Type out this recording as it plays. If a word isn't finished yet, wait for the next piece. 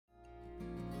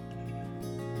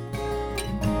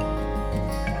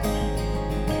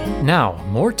Now,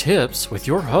 more tips with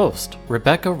your host,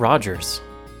 Rebecca Rogers.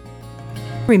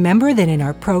 Remember that in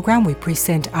our program, we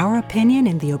present our opinion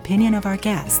and the opinion of our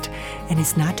guest, and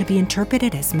is not to be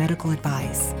interpreted as medical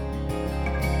advice.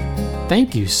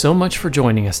 Thank you so much for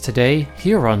joining us today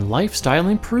here on Lifestyle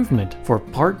Improvement for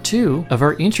part 2 of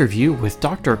our interview with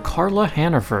Dr. Carla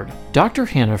Hannaford. Dr.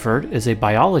 Hannaford is a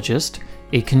biologist,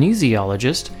 a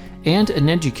kinesiologist, and an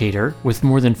educator with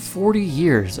more than 40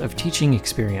 years of teaching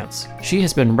experience. She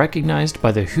has been recognized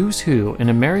by the Who's Who in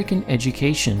American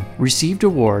Education, received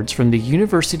awards from the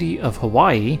University of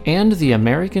Hawaii and the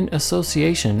American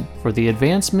Association for the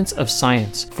Advancements of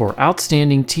Science for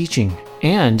outstanding teaching,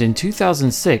 and in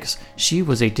 2006, she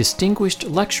was a distinguished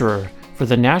lecturer for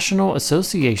the National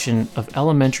Association of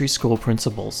Elementary School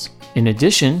Principals. In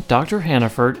addition, Dr.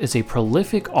 Hannaford is a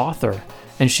prolific author,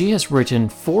 and she has written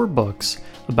 4 books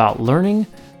about learning,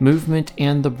 movement,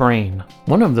 and the brain.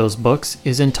 One of those books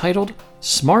is entitled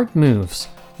Smart Moves: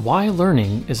 Why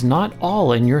Learning is Not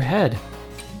All in Your Head.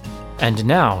 And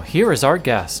now, here is our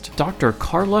guest, Dr.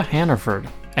 Carla Hannaford,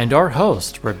 and our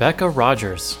host, Rebecca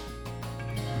Rogers.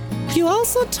 You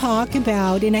also talk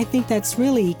about, and I think that's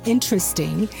really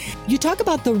interesting, you talk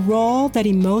about the role that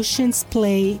emotions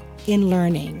play in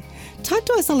learning. Talk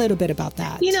to us a little bit about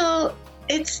that. You know,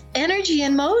 it's energy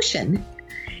and motion.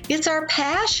 It's our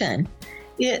passion.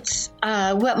 It's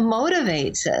what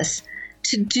motivates us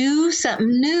to do something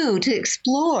new, to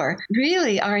explore.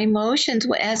 Really, our emotions,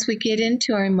 as we get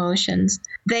into our emotions,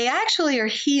 they actually are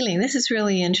healing. This is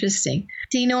really interesting.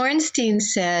 Dean Ornstein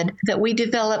said that we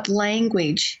develop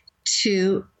language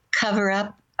to cover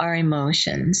up our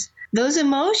emotions. Those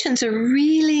emotions are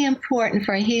really important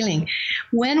for healing.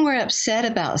 When we're upset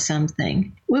about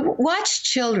something, watch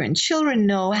children. Children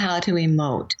know how to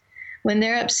emote. When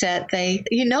they're upset,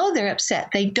 they're upset.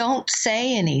 They don't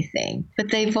say anything,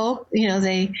 but they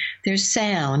there's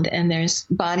sound and there's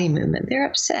body movement. They're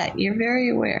upset. You're very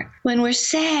aware. When we're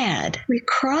sad, we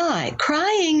cry.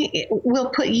 Crying will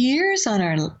put years on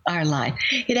our life.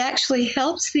 It actually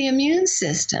helps the immune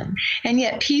system. And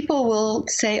yet people will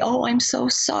say, "Oh, I'm so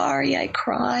sorry, I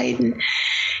cried,"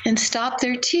 and stop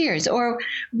their tears. Or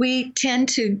we tend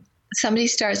to, somebody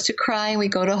starts to cry and we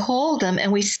go to hold them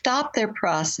and we stop their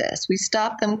process. We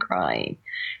stop them crying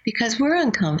because we're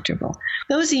uncomfortable.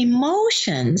 Those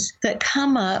emotions that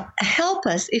come up help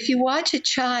us. If you watch a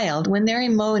child, when they're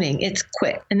emoting, it's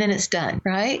quick and then it's done,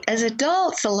 right? As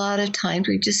adults, a lot of times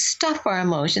we just stuff our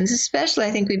emotions, especially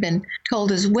I think we've been told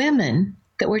as women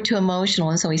that we're too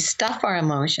emotional, and so we stuff our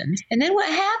emotions. And then what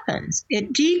happens?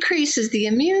 It decreases the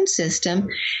immune system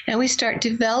and we start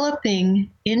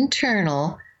developing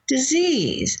internal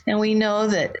disease. And we know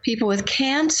that people with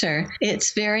cancer,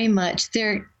 it's very much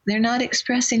they're not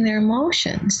expressing their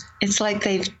emotions. It's like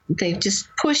they've just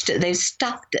pushed it, they've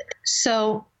stuffed it.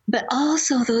 So, but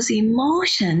also those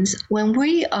emotions, when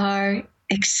we are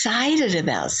excited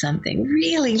about something,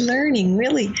 really learning,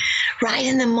 really right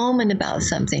in the moment about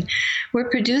something, we're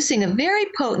producing a very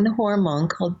potent hormone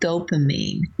called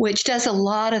dopamine, which does a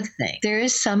lot of things. There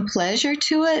is some pleasure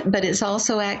to it, but it's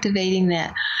also activating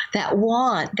that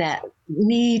want, that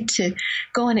need to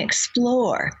go and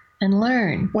explore and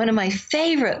learn. One of my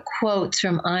favorite quotes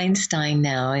from Einstein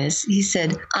now is, he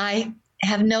said, "I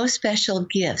have no special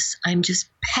gifts. I'm just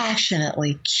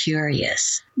passionately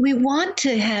curious." We want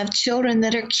to have children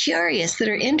that are curious, that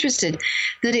are interested,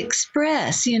 that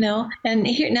express, And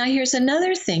here's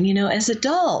another thing, as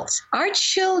adults, our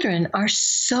children are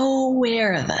so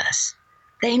aware of us.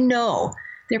 They know.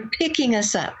 They're picking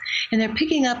us up, and they're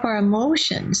picking up our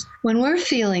emotions. When we're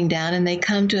feeling down and they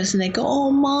come to us and they go,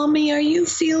 "Oh, Mommy, are you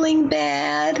feeling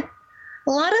bad?"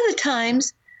 A lot of the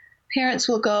times, parents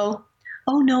will go,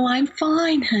 "Oh, no, I'm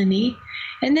fine, honey."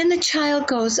 And then the child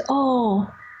goes, "Oh,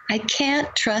 I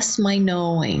can't trust my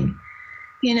knowing,"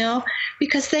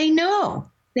 because they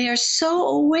know. They are so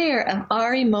aware of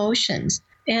our emotions,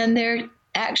 and they're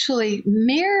actually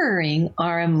mirroring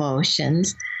our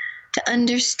emotions to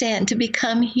understand, to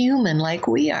become human like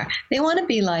we are. They want to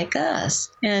be like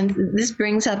us. And this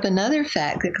brings up another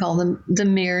fact. They call them the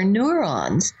mirror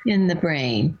neurons in the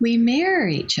brain. We mirror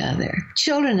each other.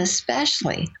 Children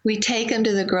especially. We take them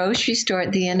to the grocery store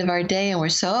at the end of our day and we're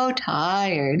so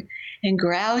tired and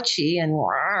grouchy and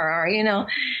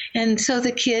and so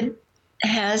the kid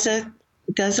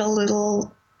does a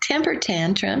little temper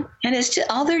tantrum, and it's just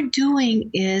all they're doing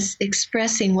is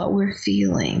expressing what we're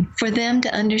feeling for them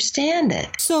to understand it.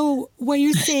 So what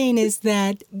you're saying is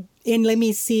that, and let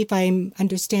me see if I'm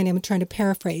understanding, I'm trying to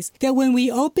paraphrase, that when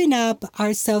we open up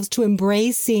ourselves to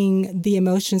embracing the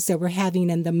emotions that we're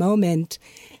having in the moment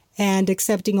and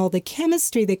accepting all the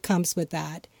chemistry that comes with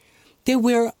that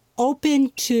we're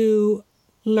open to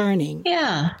learning.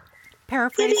 Yeah.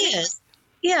 Paraphrasing? It is.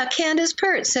 Yeah, Candace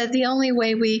Pert said the only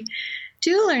way we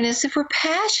do learn is if we're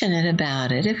passionate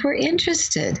about it, if we're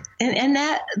interested. And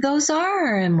that those are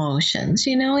our emotions,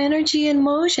 energy and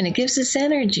motion. It gives us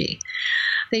energy.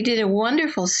 They did a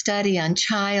wonderful study on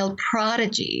child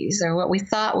prodigies, or what we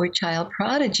thought were child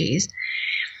prodigies,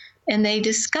 and they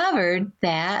discovered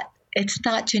that it's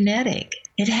not genetic.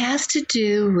 It has to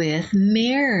do with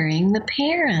mirroring the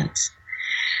parents.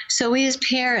 So we as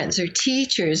parents or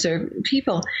teachers or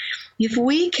people, if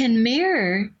we can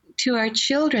mirror to our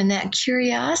children that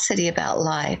curiosity about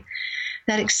life,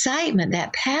 that excitement,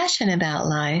 that passion about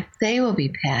life, they will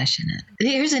be passionate.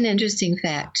 Here's an interesting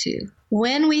fact, too.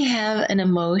 When we have an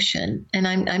emotion, and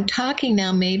I'm talking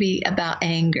now maybe about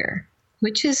anger,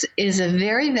 which is a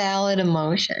very valid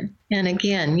emotion. And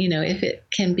again, if it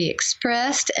can be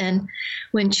expressed, and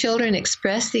when children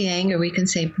express the anger, we can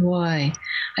say, boy,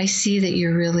 I see that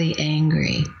you're really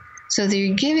angry. So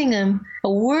they're giving them a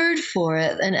word for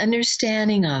it, an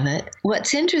understanding of it.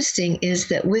 What's interesting is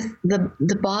that with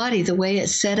the body, the way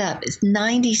it's set up, is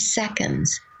 90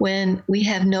 seconds when we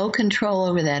have no control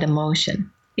over that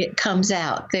emotion. It comes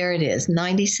out. There it is,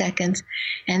 90 seconds.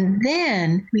 And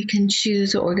then we can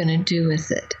choose what we're going to do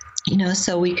with it.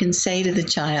 So we can say to the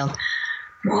child,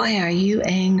 boy, are you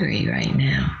angry right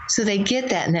now? So they get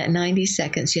that in that 90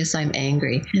 seconds. Yes, I'm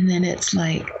angry. And then it's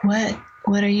like,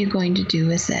 what are you going to do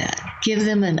with that? Give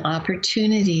them an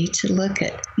opportunity to look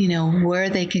at, where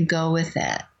they can go with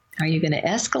that. Are you going to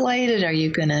escalate it? Are you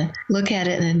going to look at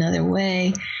it in another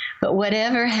way? But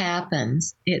whatever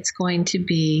happens, it's going to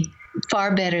be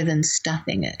far better than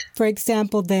stuffing it. For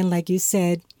example, then, like you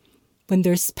said, when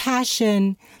there's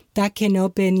passion, that can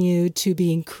open you to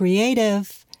being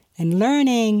creative and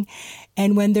learning.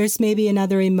 And when there's maybe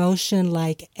another emotion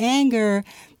like anger,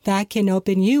 that can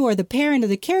open you or the parent or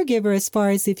the caregiver, as far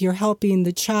as if you're helping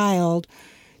the child,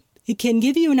 it can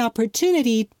give you an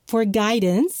opportunity for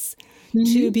guidance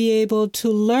to be able to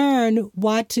learn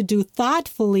what to do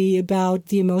thoughtfully about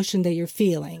the emotion that you're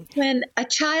feeling. When a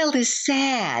child is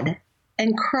sad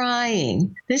and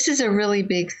crying, this is a really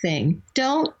big thing.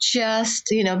 Don't just,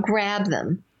 grab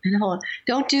them and hold.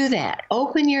 Don't do that.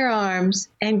 Open your arms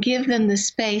and give them the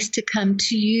space to come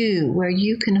to you where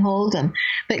you can hold them.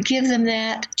 But give them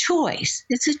that choice.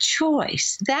 It's a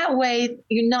choice. That way,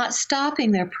 you're not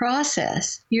stopping their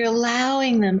process. You're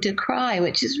allowing them to cry,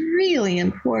 which is really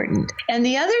important. And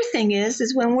the other thing is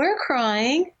when we're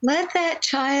crying, let that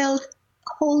child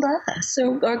hold us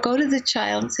or go to the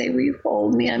child and say, will you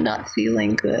hold me? I'm not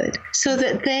feeling good. So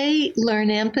that they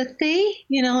learn empathy,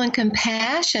 and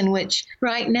compassion, which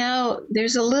right now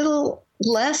there's a little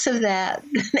less of that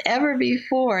than ever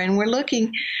before. And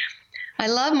I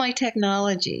love my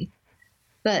technology,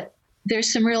 but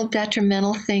there's some real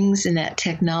detrimental things in that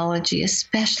technology,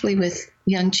 especially with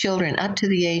young children up to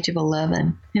the age of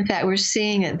 11. In fact, we're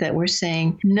seeing it that we're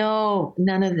saying, no,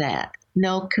 none of that.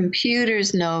 No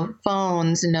computers, no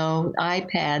phones, no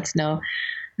iPads,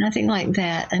 nothing like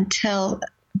that until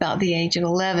about the age of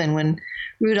 11, when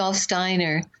Rudolf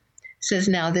Steiner says,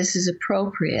 now this is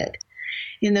appropriate.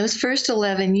 In those first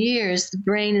 11 years, the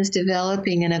brain is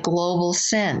developing in a global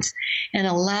sense and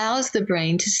allows the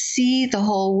brain to see the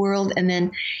whole world and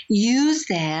then use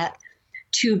that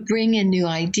to bring in new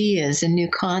ideas and new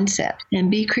concepts and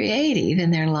be creative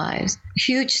in their lives. A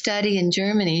huge study in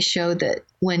Germany showed that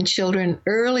when children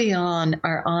early on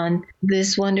are on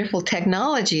this wonderful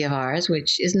technology of ours,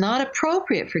 which is not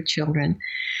appropriate for children,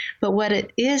 but what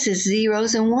it is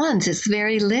zeros and ones. It's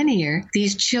very linear.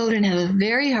 These children have a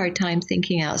very hard time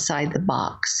thinking outside the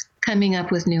box, coming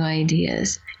up with new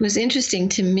ideas. It was interesting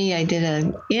to me. I did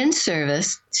an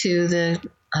in-service to the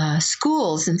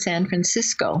schools in San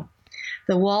Francisco,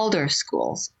 the Waldorf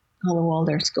schools, all the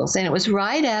Waldorf schools. And it was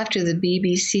right after the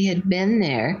BBC had been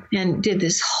there and did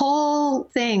this whole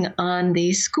thing on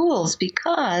these schools,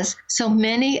 because so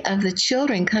many of the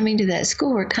children coming to that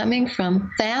school were coming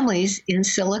from families in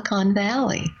Silicon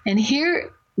Valley. And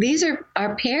here, these are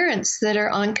our parents that are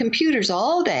on computers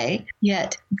all day,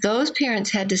 yet those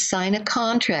parents had to sign a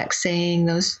contract saying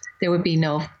there would be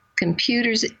no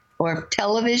computers or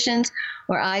televisions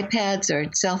or iPads or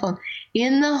cell phone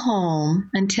in the home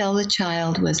until the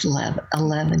child was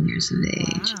 11 years of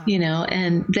age. Wow.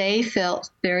 And they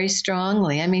felt very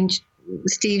strongly. I mean,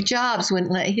 Steve Jobs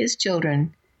wouldn't let his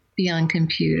children be on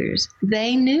computers.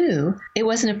 They knew it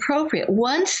wasn't appropriate.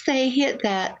 Once they hit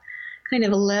that kind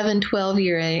of 11,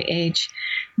 12-year age,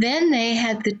 then they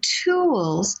had the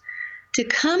tools to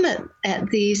come at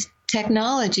these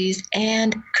technologies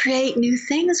and create new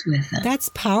things with them. That's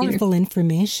powerful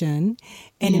information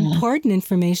and important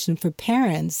information for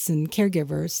parents and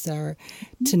caregivers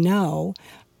to know.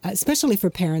 Especially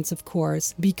for parents, of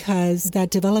course, because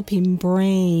that developing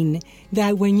brain,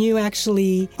 that when you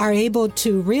actually are able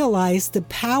to realize the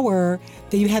power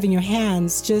that you have in your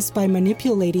hands just by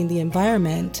manipulating the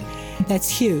environment, that's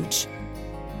huge.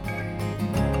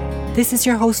 This is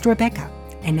your host, Rebecca,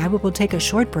 and now we will take a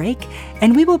short break,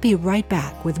 and we will be right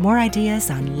back with more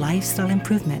ideas on lifestyle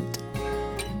improvement.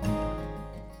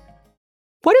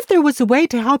 What if there was a way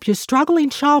to help your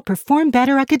struggling child perform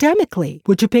better academically?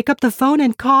 Would you pick up the phone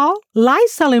and call?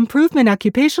 Lifestyle Improvement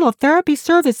Occupational Therapy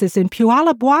Services in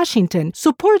Puyallup, Washington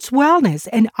supports wellness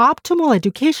and optimal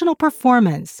educational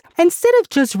performance. Instead of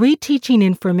just reteaching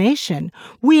information,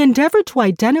 we endeavor to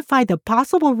identify the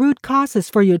possible root causes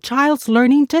for your child's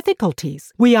learning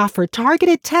difficulties. We offer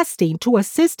targeted testing to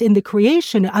assist in the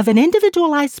creation of an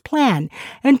individualized plan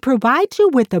and provide you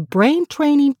with the brain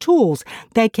training tools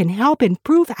that can help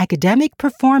improve academic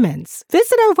performance.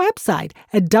 Visit our website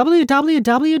at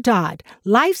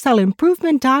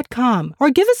www.lifestyleimprovement.com or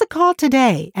give us a call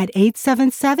today at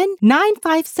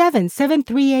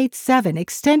 877-957-7387,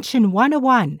 extension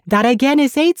 101. That again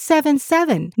is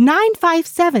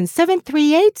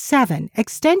 877-957-7387,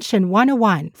 extension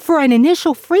 101 for an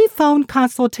initial free phone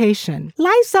consultation.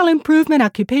 Lifestyle Improvement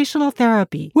Occupational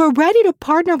Therapy. We're ready to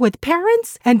partner with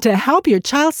parents and to help your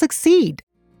child succeed.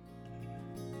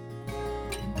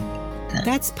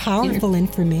 That's powerful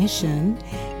information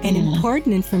and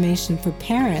important information for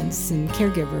parents and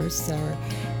caregivers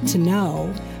to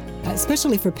know,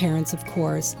 especially for parents, of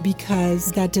course,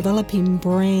 because that developing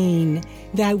brain,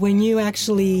 that when you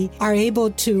actually are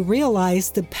able to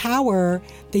realize the power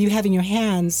that you have in your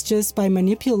hands just by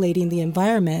manipulating the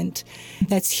environment,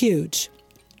 that's huge.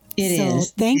 It is.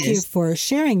 So thank you for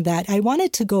sharing that. I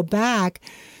wanted to go back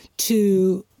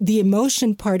to the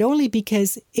emotion part only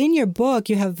because in your book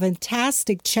you have a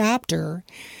fantastic chapter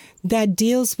that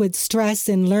deals with stress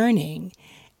and learning.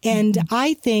 And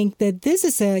I think that this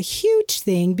is a huge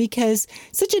thing because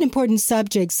such an important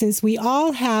subject, since we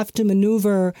all have to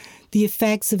maneuver the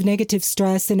effects of negative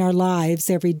stress in our lives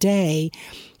every day,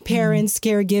 parents,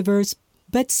 caregivers,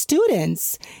 but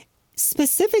students.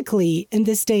 Specifically in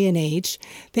this day and age,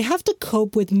 they have to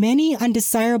cope with many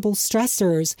undesirable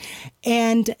stressors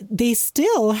and they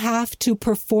still have to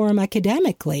perform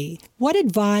academically. What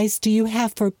advice do you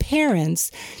have for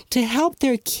parents to help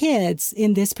their kids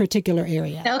in this particular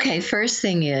area? Okay, first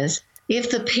thing is, if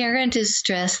the parent is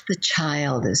stressed, the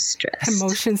child is stressed.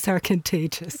 Emotions are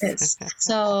contagious. It's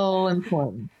so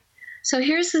important. So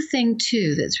here's the thing,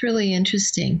 too, that's really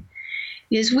interesting.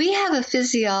 Is we have a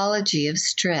physiology of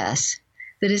stress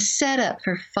that is set up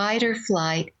for fight or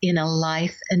flight in a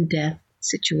life and death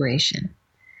situation.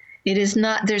 It is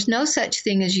not, there's no such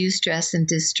thing as eustress and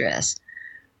distress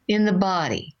in the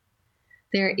body.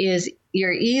 You're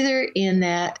either in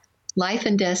that life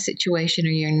and death situation or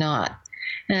you're not.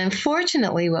 And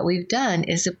unfortunately, what we've done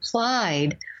is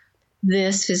applied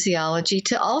this physiology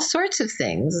to all sorts of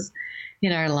things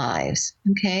in our lives,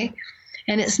 okay?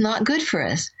 And it's not good for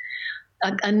us.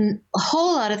 A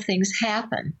whole lot of things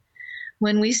happen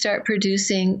when we start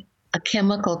producing a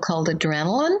chemical called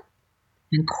adrenaline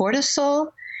and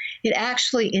cortisol. It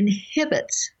actually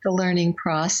inhibits the learning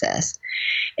process.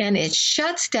 And it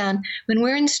shuts down, when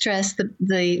we're in stress, the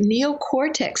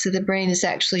neocortex of the brain is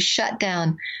actually shut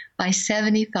down by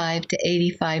 75 to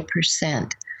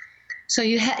 85%. So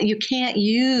you can't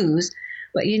use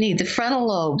what you need. The frontal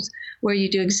lobes, where you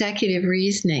do executive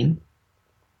reasoning,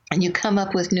 and you come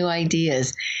up with new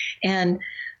ideas, and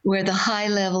where the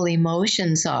high-level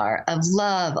emotions are of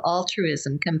love,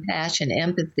 altruism, compassion,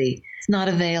 empathy, it's not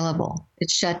available.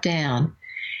 It's shut down.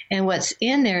 And what's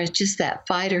in there is just that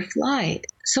fight or flight.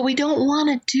 So we don't want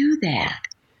to do that.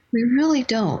 We really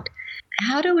don't.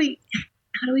 How do we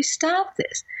stop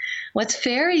this? What's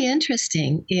very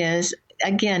interesting is,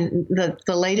 again,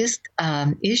 the latest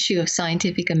issue of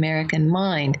Scientific American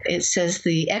Mind, it says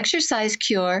the exercise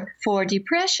cure for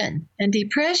depression. And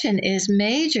depression is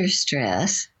major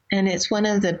stress, and it's one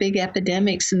of the big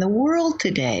epidemics in the world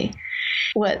today.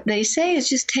 What they say is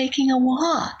just taking a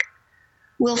walk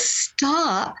will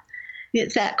stop.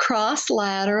 It's that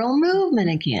cross-lateral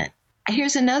movement again.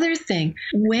 Here's another thing.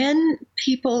 When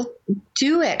people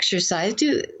do exercise,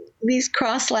 do these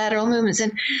cross-lateral movements,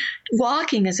 and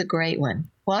walking is a great one.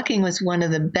 Walking was one of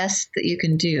the best that you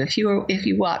can do. If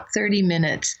you walk 30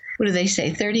 minutes, what do they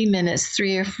say? 30 minutes,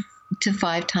 3 to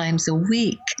 5 times a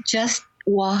week, just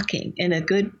walking in a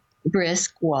good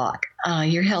brisk walk.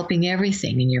 You're helping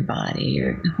everything in your body,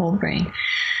 your whole brain.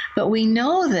 But we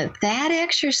know that that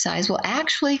exercise will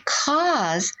actually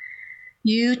cause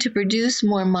you to produce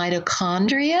more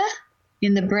mitochondria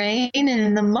in the brain and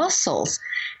in the muscles.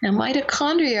 Now,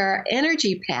 mitochondria are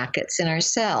energy packets in our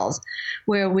cells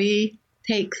where we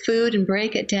take food and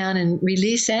break it down and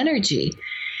release energy.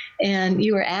 And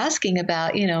you were asking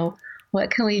about, what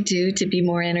can we do to be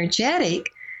more energetic?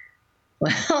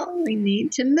 Well, we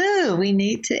need to move. We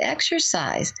need to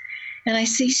exercise. And I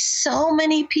see so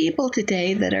many people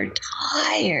today that are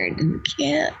tired and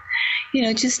can't,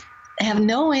 just have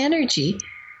no energy,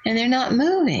 and they're not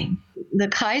moving. The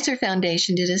Kaiser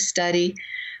Foundation did a study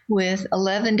with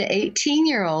 11 to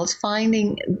 18-year-olds,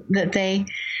 finding that they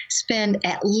spend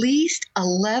at least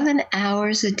 11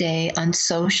 hours a day on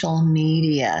social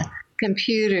media,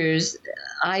 computers,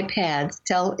 iPads,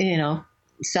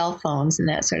 cell phones, and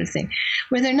that sort of thing,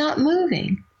 where they're not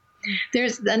moving.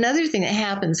 There's another thing that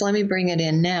happens. Let me bring it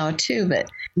in now, too. But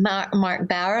Mark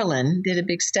Bauerlein did a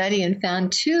big study and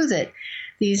found, too, that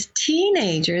these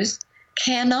teenagers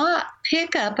cannot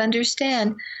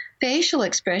understand facial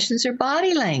expressions or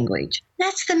body language.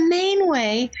 That's the main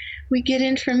way we get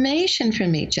information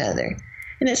from each other.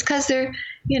 And it's because they're,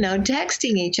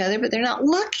 texting each other, but they're not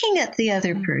looking at the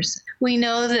other person. We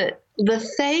know that the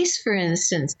face, for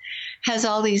instance, has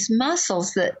all these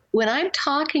muscles that when I'm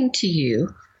talking to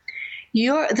you,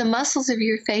 the muscles of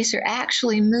your face are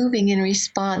actually moving in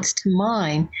response to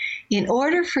mine in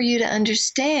order for you to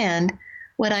understand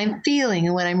what I'm feeling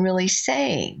and what I'm really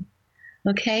saying.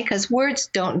 Okay? Because words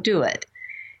don't do it.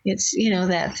 It's,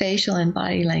 that facial and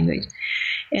body language.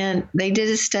 And they did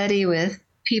a study with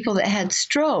people that had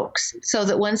strokes so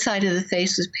that one side of the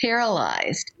face was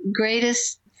paralyzed.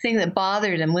 Greatest thing that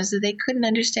bothered them was that they couldn't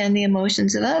understand the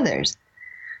emotions of others.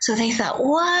 So they thought,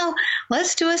 wow,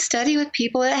 let's do a study with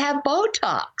people that have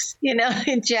Botox,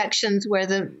 injections where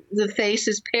the face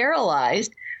is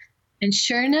paralyzed. And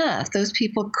sure enough, those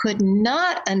people could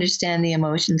not understand the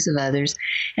emotions of others,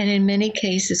 and in many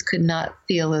cases could not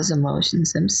feel those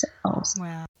emotions themselves.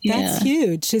 Wow, yeah. That's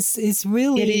huge. It's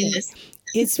really, it is.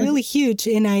 It's really huge,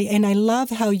 and I love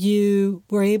how you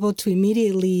were able to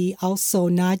immediately also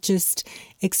not just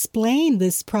explain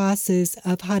this process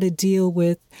of how to deal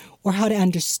with or how to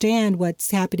understand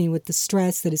what's happening with the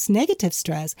stress that is negative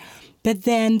stress, but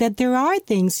then that there are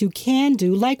things you can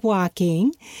do, like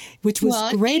walking, which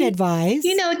was great advice.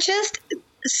 Just a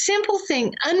simple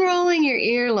thing, unrolling your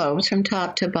earlobes from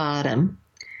top to bottom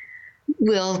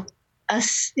will,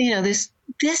 this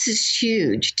is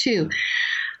huge too.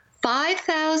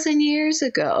 5,000 years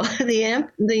ago, the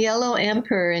Yellow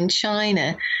Emperor in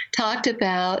China talked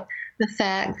about the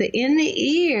fact that in the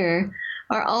ear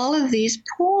are all of these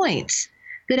points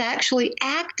that actually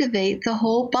activate the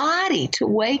whole body to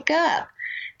wake up,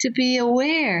 to be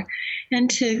aware, and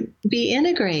to be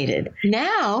integrated.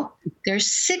 Now,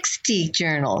 there's 60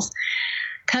 journals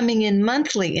coming in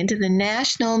monthly into the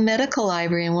National Medical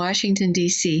Library in Washington,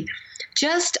 D.C.,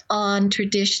 just on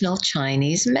traditional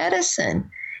Chinese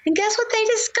medicine. And guess what they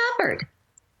discovered?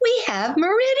 We have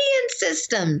meridian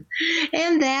system.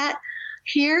 And that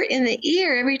here in the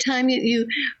ear, every time you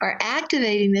are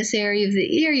activating this area of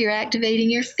the ear, you're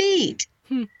activating your feet.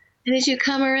 And as you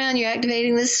come around, you're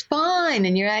activating the spine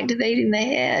and you're activating the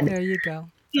head. There you go.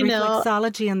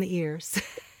 Reflexology in the ears.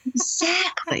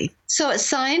 Exactly. So it's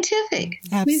scientific.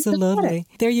 Absolutely.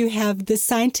 There you have the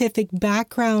scientific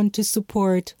background to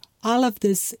support all of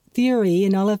this theory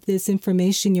and all of this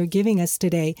information you're giving us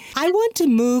today. I want to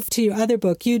move to your other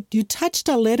book. You touched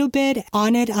a little bit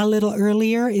on it a little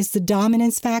earlier, is the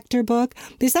Dominance Factor book,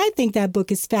 because I think that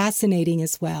book is fascinating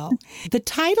as well. The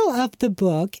title of the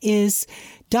book is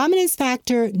Dominance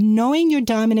Factor, Knowing Your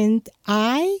Dominant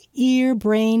Eye, Ear,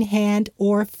 Brain, Hand,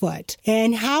 or Foot,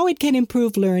 and how it can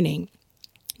improve learning.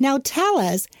 Now tell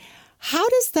us, how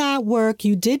does that work?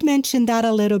 You did mention that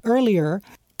a little earlier.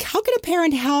 How can a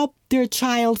parent help their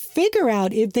child figure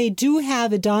out if they do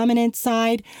have a dominant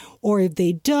side or if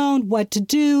they don't, what to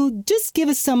do? Just give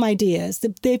us some ideas.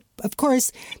 Of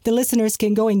course, the listeners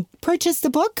can go and purchase the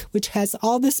book, which has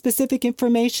all the specific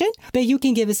information, but you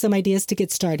can give us some ideas to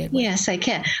get started with. Yes, I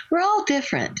can. We're all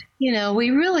different.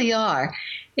 We really are.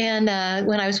 And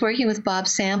when I was working with Bob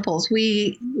Samples,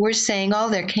 we were saying,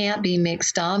 there can't be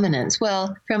mixed dominance.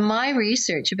 Well, from my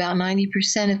research, about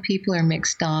 90% of people are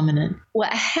mixed dominant.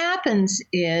 What happens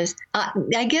is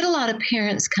I get a lot of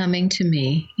parents coming to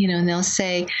me, and they'll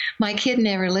say, my kid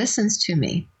never listens to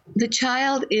me. The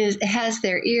child has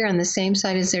their ear on the same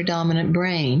side as their dominant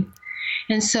brain.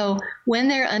 And so when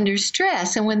they're under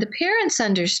stress, and when the parent's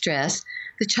under stress,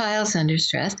 the child's under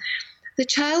stress, the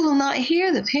child will not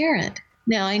hear the parent.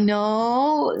 Now, I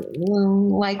know,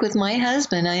 like with my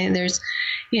husband,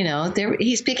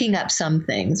 he's picking up some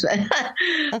things,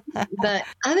 but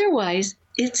otherwise,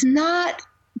 it's not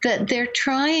that they're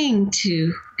trying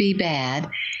to be bad.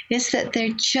 It's that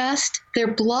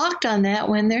they're blocked on that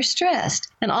when they're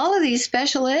stressed. And all of these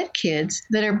special ed kids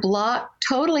that are blocked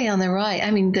totally on the right,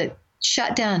 that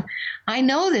shut down, I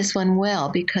know this one well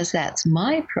because that's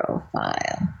my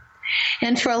profile.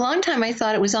 And for a long time, I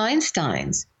thought it was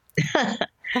Einstein's.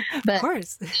 But of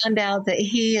course. I found out that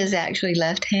he is actually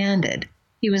left-handed.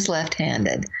 He was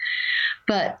left-handed.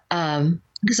 But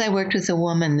because I worked with a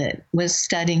woman that was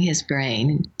studying his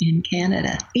brain in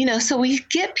Canada. So we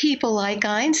get people like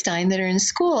Einstein that are in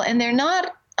school, and they're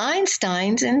not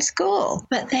Einsteins in school,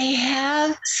 but they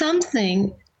have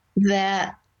something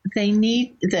that they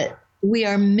need, that we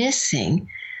are missing,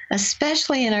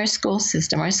 especially in our school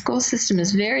system. Our school system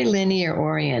is very linear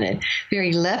oriented,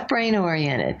 very left brain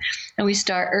oriented, and we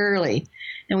start early.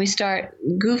 And we start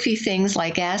goofy things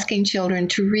like asking children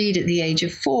to read at the age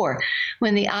of 4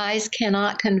 when the eyes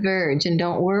cannot converge and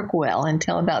don't work well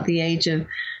until about the age of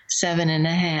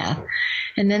 7.5.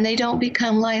 And then they don't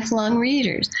become lifelong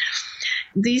readers.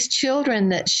 These children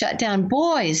that shut down,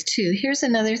 boys too. Here's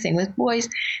another thing with boys,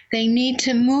 they need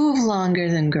to move longer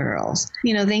than girls.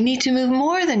 They need to move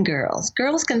more than girls.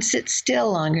 Girls can sit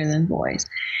still longer than boys.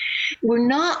 We're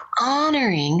not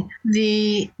honoring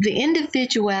the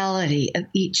individuality of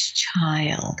each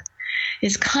child.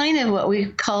 It's kind of what we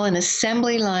call an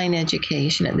assembly line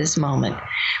education at this moment.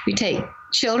 We take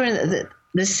children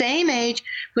the same age,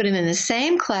 put them in the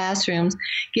same classrooms,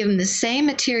 give them the same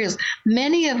materials,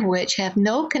 many of which have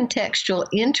no contextual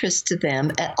interest to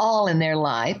them at all in their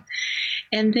life,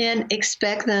 and then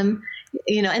expect them,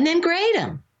 and then grade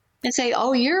them and say,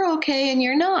 oh, you're okay and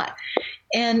you're not.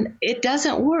 And it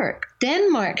doesn't work.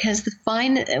 Denmark has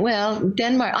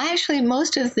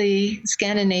most of the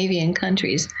Scandinavian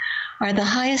countries are the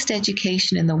highest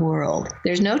education in the world.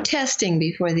 There's no testing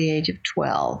before the age of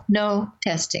 12. No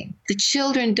testing. The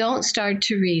children don't start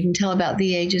to read until about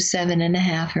the age of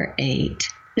 7.5 or 8.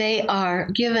 They are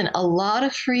given a lot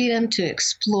of freedom to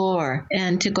explore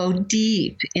and to go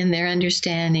deep in their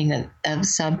understanding of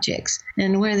subjects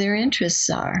and where their interests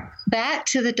are. Back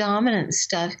to the dominant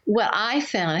stuff, what I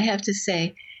found, I have to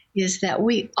say, is that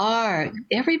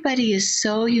everybody is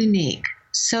so unique,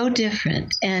 so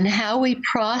different, and how we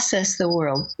process the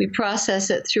world. We process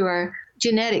it through our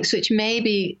genetics, which may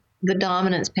be the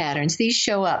dominance patterns. These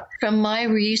show up. From my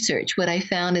research, what I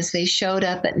found is they showed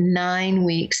up at 9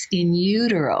 weeks in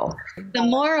utero. The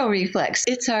Moro reflex,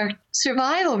 it's our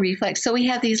survival reflex. So we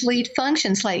have these lead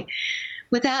functions, like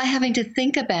without having to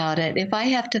think about it. If I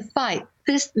have to fight,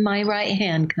 my right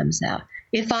hand comes out.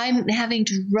 If I'm having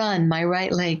to run, my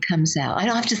right leg comes out. I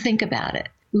don't have to think about it.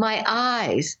 My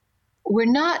eyes, we're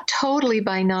not totally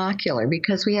binocular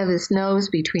because we have this nose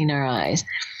between our eyes.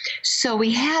 So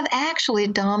we have actually a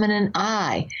dominant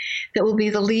eye that will be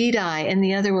the lead eye and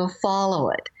the other will follow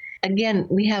it. Again,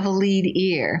 we have a lead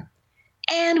ear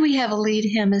and we have a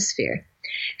lead hemisphere.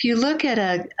 If you look at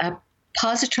a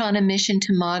positron emission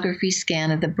tomography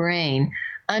scan of the brain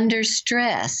under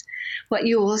stress, what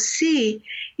you will see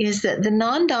is that the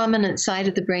non-dominant side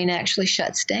of the brain actually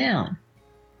shuts down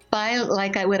by,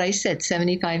 what I said,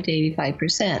 75 to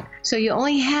 85%. So you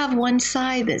only have one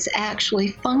side that's actually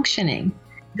functioning.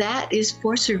 That is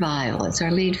for survival. It's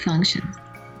our lead function.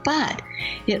 But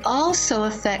it also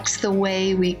affects the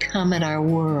way we come at our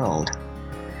world,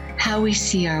 how we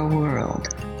see our world.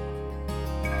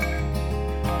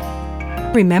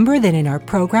 Remember that in our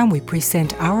program, we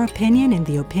present our opinion and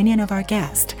the opinion of our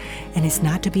guest, and is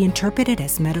not to be interpreted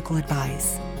as medical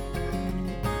advice.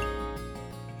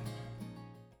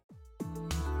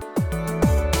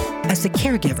 As a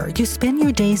caregiver, you spend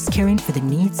your days caring for the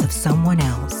needs of someone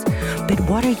else. But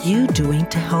what are you doing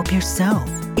to help yourself?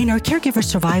 In our Caregiver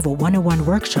Survival 101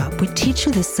 workshop, we teach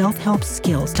you the self-help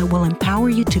skills that will empower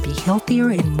you to be healthier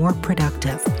and more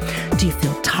productive. Do you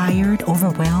feel tired,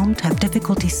 overwhelmed, have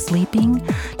difficulty sleeping?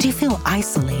 Do you feel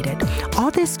isolated?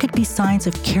 All this could be signs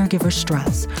of caregiver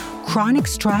stress. Chronic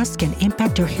stress can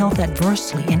impact your health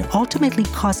adversely and ultimately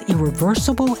cause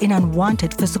irreversible and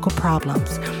unwanted physical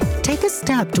problems. Take a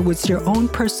step towards your own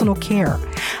personal care.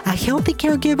 A healthy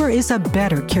caregiver is a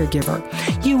better caregiver.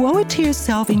 You owe it to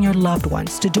yourself and your loved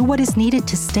ones to do what is needed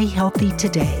to stay healthy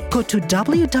today. Go to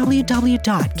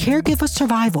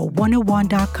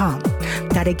www.caregiversurvival101.com.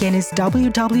 That again is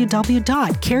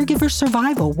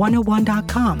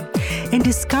www.caregiversurvival101.com, and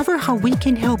discover how we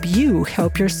can help you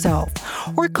help yourself.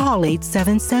 Or call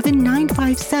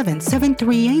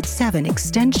 877-957-7387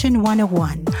 extension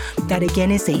 101. That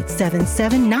again is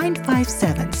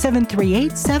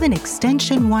 877-957-7387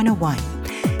 extension 101.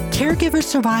 Caregiver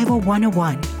Survival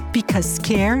 101, because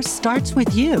care starts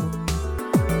with you.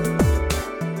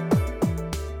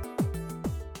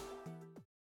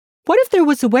 What if there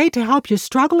was a way to help your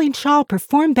struggling child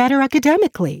perform better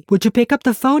academically? Would you pick up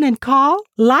the phone and call?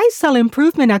 Lifestyle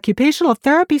Improvement Occupational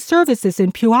Therapy Services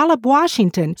in Puyallup,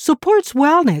 Washington supports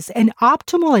wellness and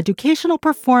optimal educational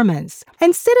performance.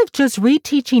 Instead of just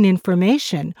reteaching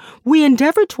information, we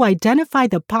endeavor to identify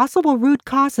the possible root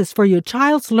causes for your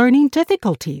child's learning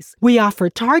difficulties. We offer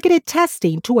targeted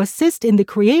testing to assist in the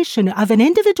creation of an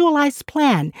individualized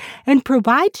plan and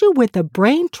provide you with the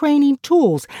brain training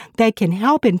tools that can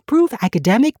help improve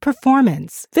academic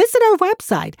performance. Visit our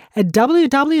website at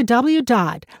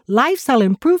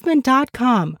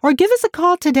www.lifestyleimprovement.com or give us a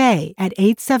call today at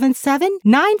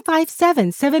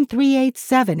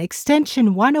 877-957-7387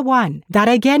 extension 101. That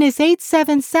again is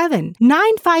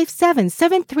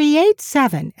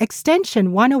 877-957-7387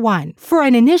 extension 101 for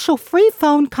an initial free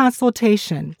phone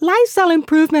consultation. Lifestyle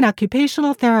Improvement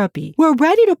Occupational Therapy. We're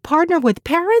ready to partner with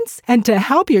parents and to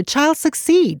help your child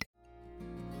succeed.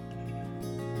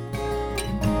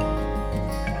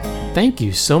 Thank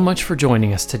you so much for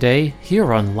joining us today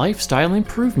here on Lifestyle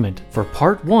Improvement for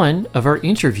part 1 of our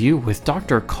interview with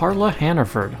Dr. Carla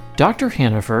Hannaford. Dr.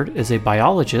 Hannaford is a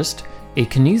biologist, a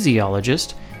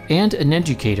kinesiologist, and an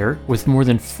educator with more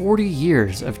than 40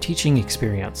 years of teaching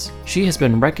experience. She has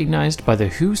been recognized by the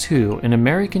Who's Who in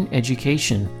American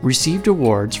Education, received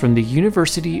awards from the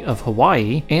University of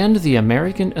Hawaii and the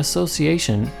American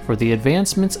Association for the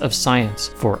Advancements of Science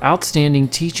for outstanding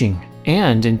teaching.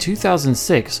 And in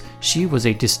 2006, she was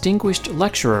a distinguished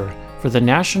lecturer for the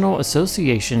National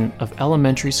Association of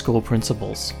Elementary School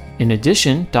Principals. In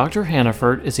addition, Dr.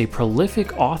 Hannaford is a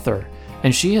prolific author,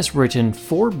 and she has written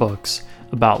 4 books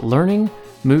about learning,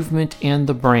 movement, and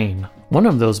the brain. One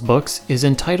of those books is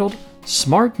entitled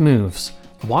Smart Moves: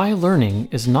 Why Learning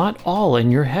is Not All in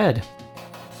Your Head.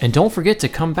 And don't forget to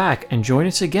come back and join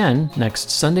us again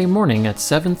next Sunday morning at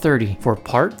 7:30 for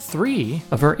part 3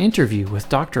 of our interview with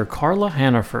Dr. Carla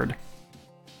Hannaford.